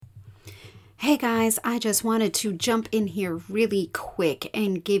Hey guys, I just wanted to jump in here really quick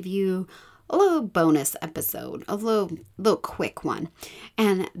and give you a little bonus episode, a little quick one.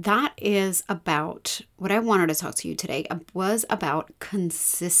 And that is about what I wanted to talk to you today was about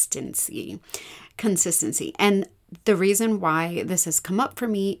consistency. Consistency. And the reason why this has come up for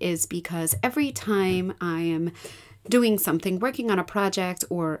me is because every time I am doing something, working on a project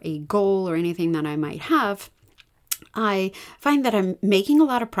or a goal or anything that I might have, I find that I'm making a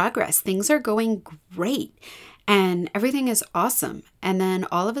lot of progress. Things are going great and everything is awesome. And then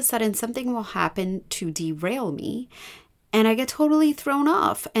all of a sudden, something will happen to derail me and I get totally thrown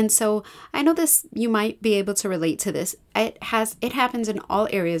off. And so I know this, you might be able to relate to this. It happens in all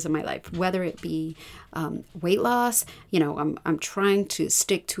areas of my life, whether it be weight loss. I'm trying to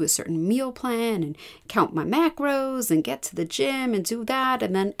stick to a certain meal plan and count my macros and get to the gym and do that.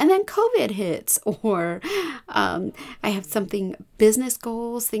 And then COVID hits, or I have something, business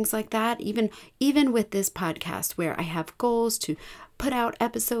goals, things like that. Even with this podcast where I have goals to put out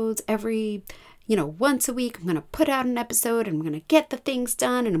episodes every once a week. I'm going to put out an episode and I'm going to get the things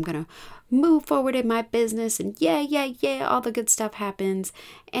done and I'm going to move forward in my business and all the good stuff happens.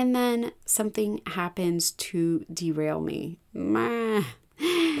 And then something happens to derail me. And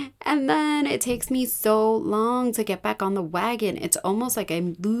then it takes me so long to get back on the wagon. It's almost like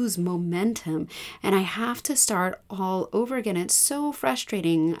I lose momentum and I have to start all over again. It's so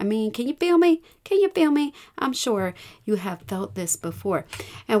frustrating. I mean, can you feel me? Can you feel me? I'm sure you have felt this before.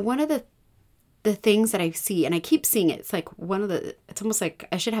 And one of the things that I see, and I keep seeing it, it's like it's almost like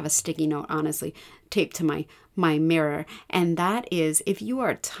I should have a sticky note, honestly, taped to my mirror. And that is, if you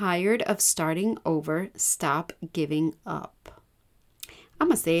are tired of starting over, stop giving up. I'm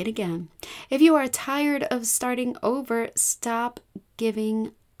going to say it again. If you are tired of starting over, stop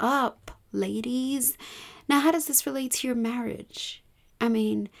giving up, ladies. Now, how does this relate to your marriage? I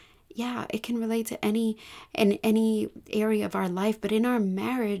mean, yeah, it can relate to any area of our life, but in our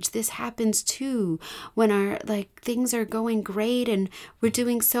marriage, this happens too. When our things are going great and we're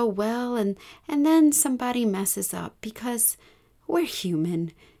doing so well, and then somebody messes up because we're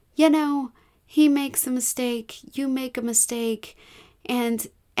human. He makes a mistake, you make a mistake, and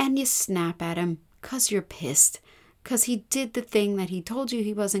you snap at him because you're pissed. Because he did the thing that he told you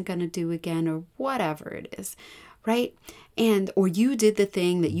he wasn't going to do again, or whatever it is, right? Or you did the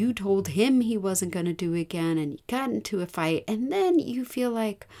thing that you told him he wasn't going to do again, and you got into a fight, and then you feel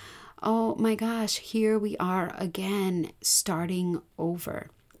like, oh my gosh, here we are again, starting over.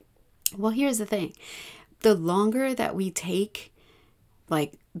 Well, here's the thing. The longer that we take,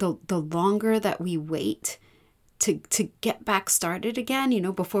 the longer that we wait to get back started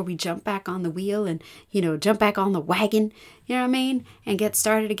again, before we jump back on the wheel and, jump back on the wagon, you know what I mean? And get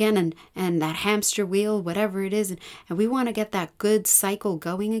started again and that hamster wheel, whatever it is. And we want to get that good cycle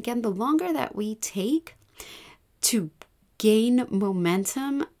going again. The longer that we take to gain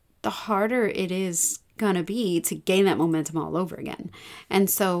momentum, the harder it is going to be to gain that momentum all over again. And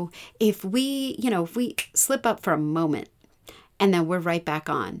so if we slip up for a moment and then we're right back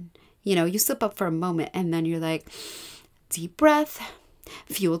on, you slip up for a moment and then you're like, deep breath,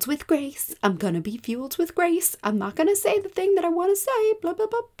 fueled with grace. I'm going to be fueled with grace. I'm not going to say the thing that I want to say, blah, blah,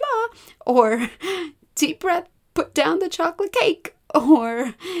 blah, blah. Or deep breath, put down the chocolate cake,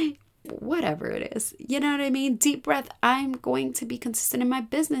 or whatever it is. You know what I mean? Deep breath, I'm going to be consistent in my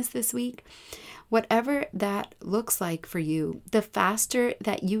business this week. Whatever that looks like for you, the faster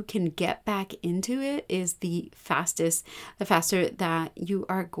that you can get back into it is the faster that you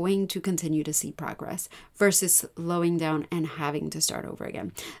are going to continue to see progress versus slowing down and having to start over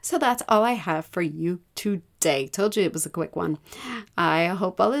again. So that's all I have for you today. Told you it was a quick one. I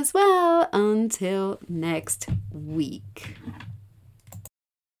hope all is well until next week.